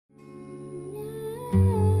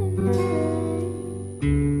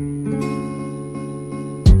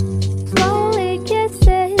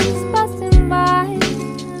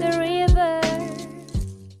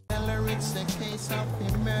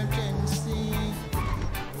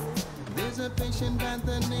patient by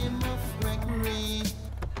the name of Gregory.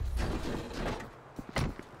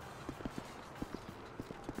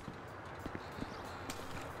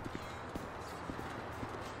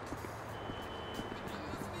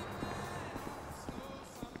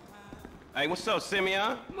 Hey, what's up,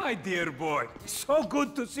 Simeon? My dear boy, so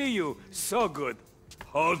good to see you. So good.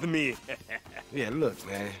 Hold me. Yeah, look,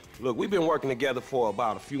 man. Look, we've been working together for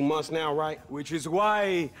about a few months now, right? Which is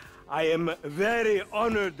why I am very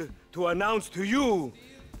honored to announce to you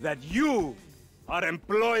that you are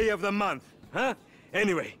Employee of the Month. Huh?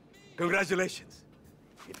 Anyway, congratulations.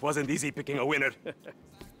 It wasn't easy picking a winner.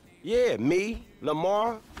 Yeah, me,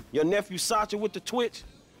 Lamar, your nephew Sacha with the Twitch.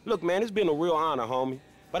 Look, man, it's been a real honor, homie.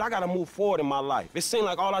 But I gotta move forward in my life. It seems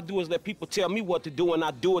like all I do is let people tell me what to do and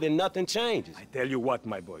I do it and nothing changes. I tell you what,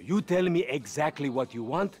 my boy. You tell me exactly what you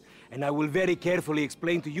want, and I will very carefully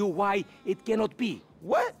explain to you why it cannot be.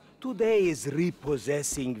 What? Today is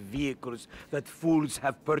repossessing vehicles that fools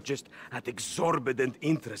have purchased at exorbitant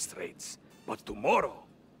interest rates. But tomorrow,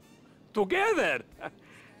 together,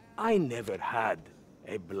 I never had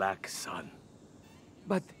a black son.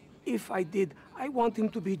 But if I did, I want him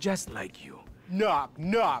to be just like you. Knock,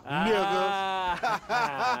 knock, niggas.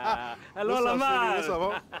 Hello, What's Lamar. up,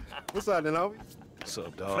 homie? What's up, then, homie? What's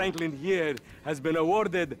up, dog? Franklin here has been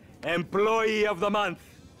awarded Employee of the Month.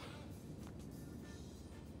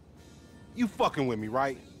 You fucking with me,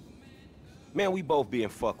 right? Man, we both being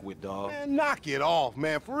fucked with, dog. Man, knock it off,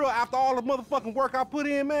 man. For real, after all the motherfucking work I put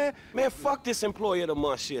in, man. Man, fuck this Employee of the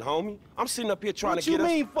Month shit, homie. I'm sitting up here trying What to you get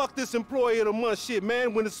mean, fuck this Employee of the Month shit,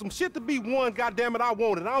 man? When there's some shit to be won, goddammit, I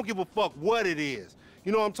want it. I don't give a fuck what it is.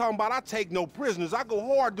 You know what I'm talking about? I take no prisoners. I go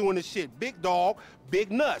hard doing this shit. Big dog,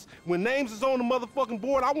 big nuts. When names is on the motherfucking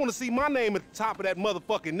board, I want to see my name at the top of that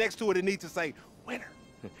motherfucking next to it. It needs to say, winner.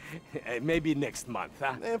 Maybe next month,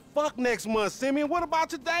 huh? Man, fuck next month, Simeon. What about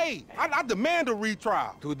today? I demand a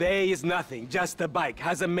retrial. Today is nothing, just a bike.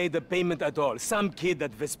 Hasn't made a payment at all. Some kid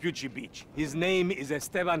at Vespucci Beach. His name is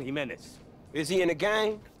Esteban Jimenez. Is he in the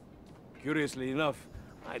game? Curiously enough,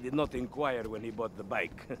 I did not inquire when he bought the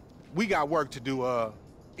bike. We got work to do,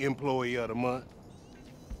 Employee of the Month.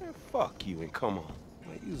 Man, fuck you and come on.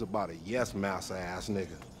 Man, you's about a yes-mouse ass nigga.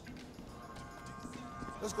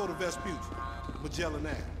 Let's go to Vespucci, Magellan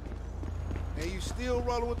Ave. And you still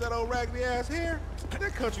rolling with that old raggedy ass hair?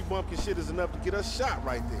 That country bumpkin shit is enough to get us shot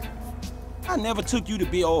right there. I never took you to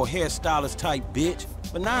be old hairstylist type bitch,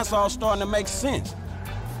 but now it's all starting to make sense.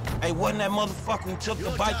 Hey, wasn't that motherfucker who took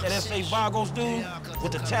the bike, that S.A. Vagos dude?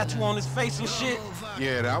 With the tattoo on his face and shit?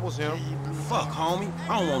 Yeah, that was him. Fuck, homie.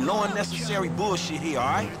 I don't want no unnecessary bullshit here, all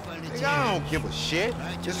right? Nigga, I don't give a shit.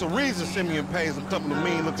 It's a reason Simeon pays a couple of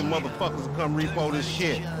mean-looking motherfuckers to come repo this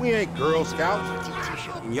shit. We ain't Girl Scouts.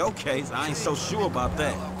 In your case, I ain't so sure about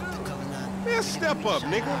that. Man, step up,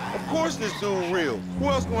 nigga. Of course this dude real. Who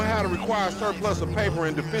else gonna have the required surplus of paper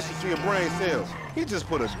and deficiency of brain cells? He just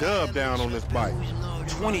put a dub down on this bike.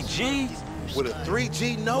 20 G's? With a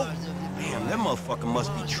 3G note? Damn, that motherfucker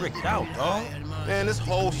must be tricked out, dog. Man, this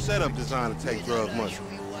whole setup designed to take drug money.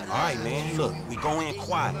 All right, man, look, we go in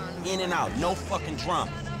quiet, in and out, no fucking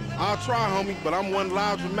drama. I'll try, homie, but I'm one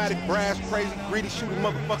loud, dramatic, brass, crazy, greedy, shooting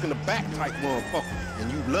motherfucker in the back type motherfucker.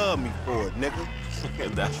 And you love me for it, nigga.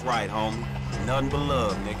 That's right, homie. Nothing but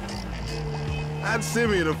love, nigga. I'd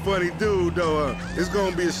Simeon a funny dude, though. It's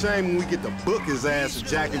gonna be a shame when we get to book his ass for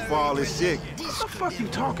jacking for all this shit. What the fuck you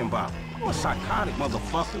talking about? You a psychotic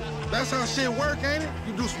motherfucker. That's how shit work, ain't it?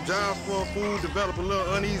 You do some jobs for a fool, develop a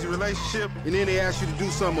little uneasy relationship, and then they ask you to do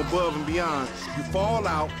something above and beyond. You fall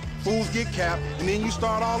out, fools get capped, and then you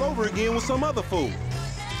start all over again with some other fool.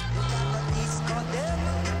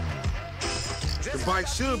 The bike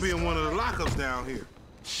should be in one of the lockups down here.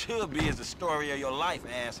 Should be is the story of your life,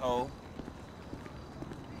 asshole.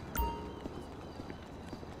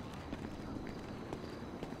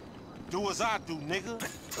 Do as I do, nigga.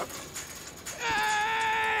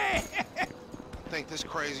 Hey! Think this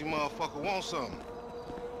crazy motherfucker wants something.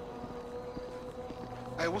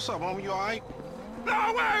 Hey, what's up, homie? You all right?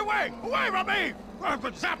 No, wait! Away from me! For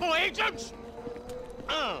example, agents!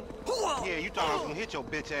 Yeah, you thought I was gonna hit your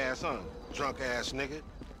bitch ass, huh? Drunk ass nigga.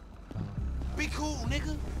 Be cool,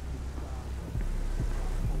 nigga.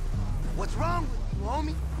 What's wrong with you,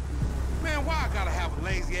 homie? Man, why I gotta have a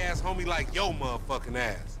lazy ass homie like your motherfucking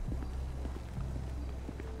ass?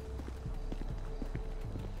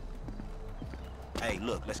 Hey,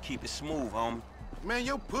 look, let's keep it smooth, homie. Man,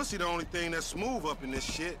 your pussy the only thing that's smooth up in this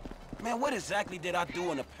shit. Man, what exactly did I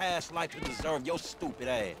do in a past life to deserve your stupid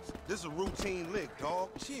ass? This is a routine lick, dog.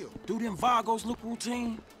 Chill. Do them Vagos look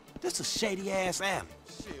routine? This a shady-ass alley.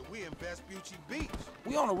 Shit, we in Vespucci Beach.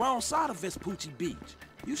 We on the wrong side of Vespucci Beach.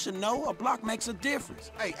 You should know a block makes a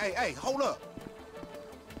difference. Hey, hold up.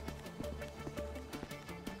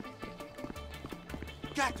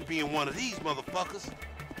 Got to be in one of these motherfuckers.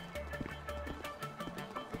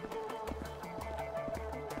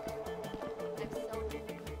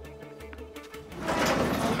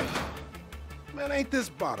 Man, ain't this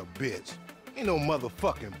about a bitch? Ain't no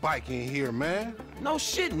motherfucking bike in here, man. No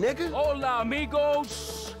shit, nigga. Hola,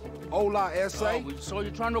 amigos. Hola, S.A. We saw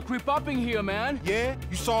you trying to creep up in here, man. Yeah?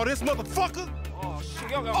 You saw this motherfucker? Oh,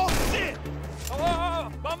 shit. Oh, shit!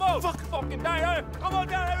 Vamos! Fucking down. Come on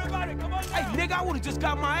down, everybody. Come on down. Hey, nigga, I would've just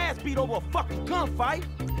got my ass beat over a fucking gunfight.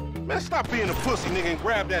 Man, stop being a pussy, nigga, and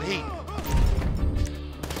grab that heat.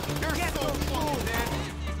 You're so cool, man.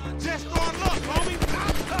 Just start luck, homie.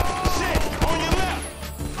 Shit, on your left.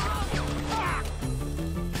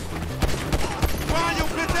 Find your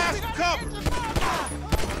bitch ass some cover.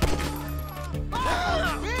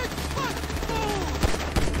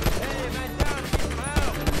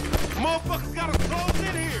 Motherfuckers got us closed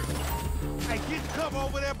in here. Hey, get cover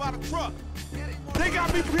over there by the truck. They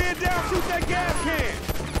got me pinned down, shoot that gas can.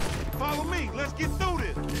 Follow me, let's get through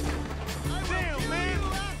this. Damn, man.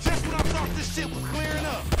 Just when I thought this shit was clearing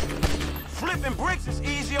up. Flipping bricks is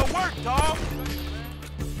easier work, dawg.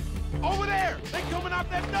 Over there, they coming out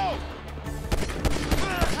that door.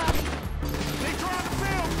 They trying to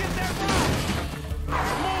fail, get that round.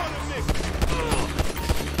 More of them niggas.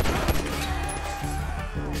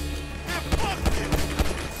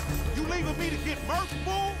 You leaving me to get murked,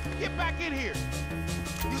 fool? Get back in here.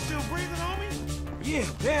 You still breathing, homie? Yeah,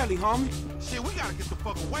 barely, homie. Shit, we gotta get the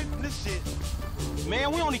fuck away from this shit.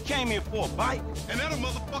 Man, we only came here for a bite. And that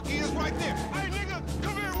motherfucker is right there. Hey, nigga,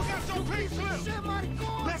 come here, we got your pink slip.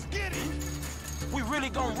 Let's get it. We really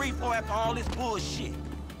gonna repo after all this bullshit.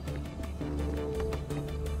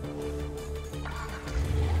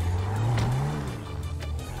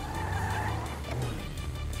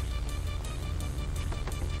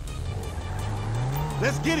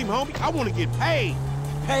 Let's get him, homie. I want to get paid.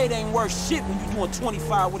 Paid ain't worth shit when you doing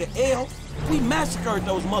 25 with an L. We massacred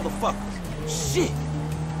those motherfuckers. Shit.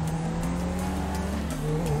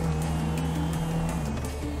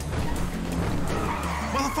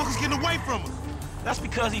 Motherfuckers getting away from us. That's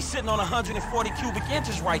because he's sitting on 140 cubic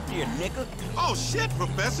inches right there, nigga. Oh, shit,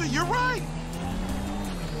 Professor, you're right.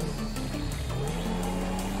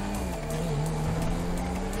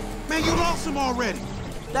 Man, you lost him already.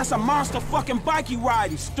 That's a monster fucking bike you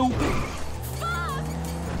riding, stupid.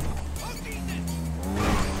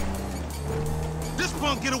 This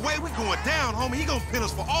punk get away, we going down, homie. He gonna pin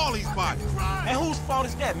us for all these bodies. And whose fault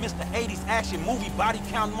is that, Mr. 80s action movie body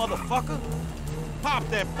count motherfucker? Pop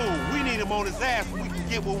that fool. We need him on his ass so we can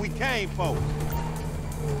get what we came for.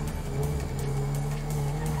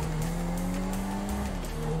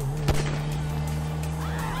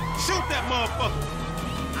 Shoot that motherfucker.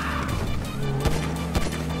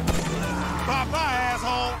 Bye-bye,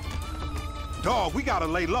 asshole. Dog, we gotta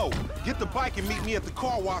lay low. Get the bike and meet me at the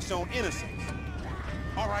car wash on Innocence.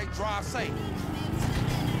 All right, drive safe.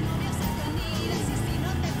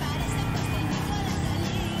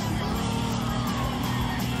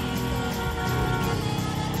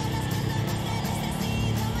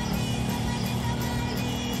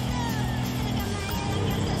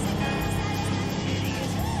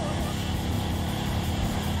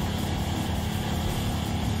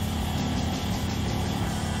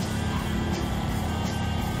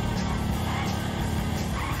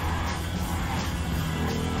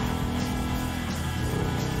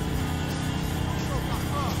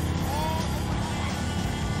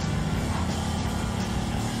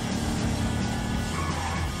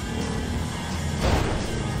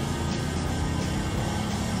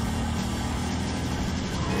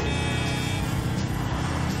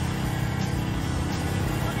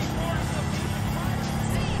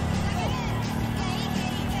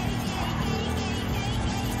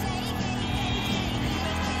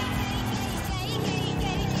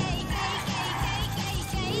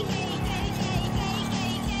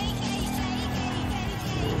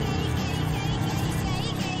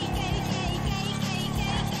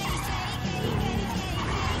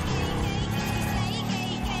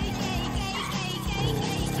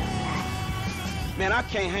 Man, I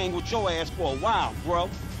can't hang with your ass for a while, bro.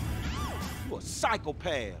 You a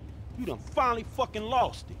psychopath. You done finally fucking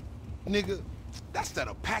lost it. Nigga, that's that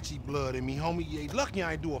Apache blood in me, homie. You lucky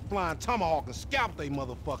I ain't do a flying tomahawk and scalp they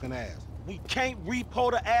motherfucking ass. We can't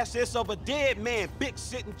repo the assets of a dead man, big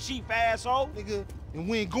sitting chief asshole. Nigga, and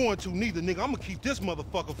we ain't going to neither, nigga. I'm gonna keep this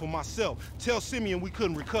motherfucker for myself. Tell Simeon we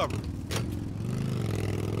couldn't recover.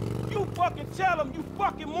 You fucking tell him, you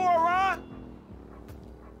fucking moron.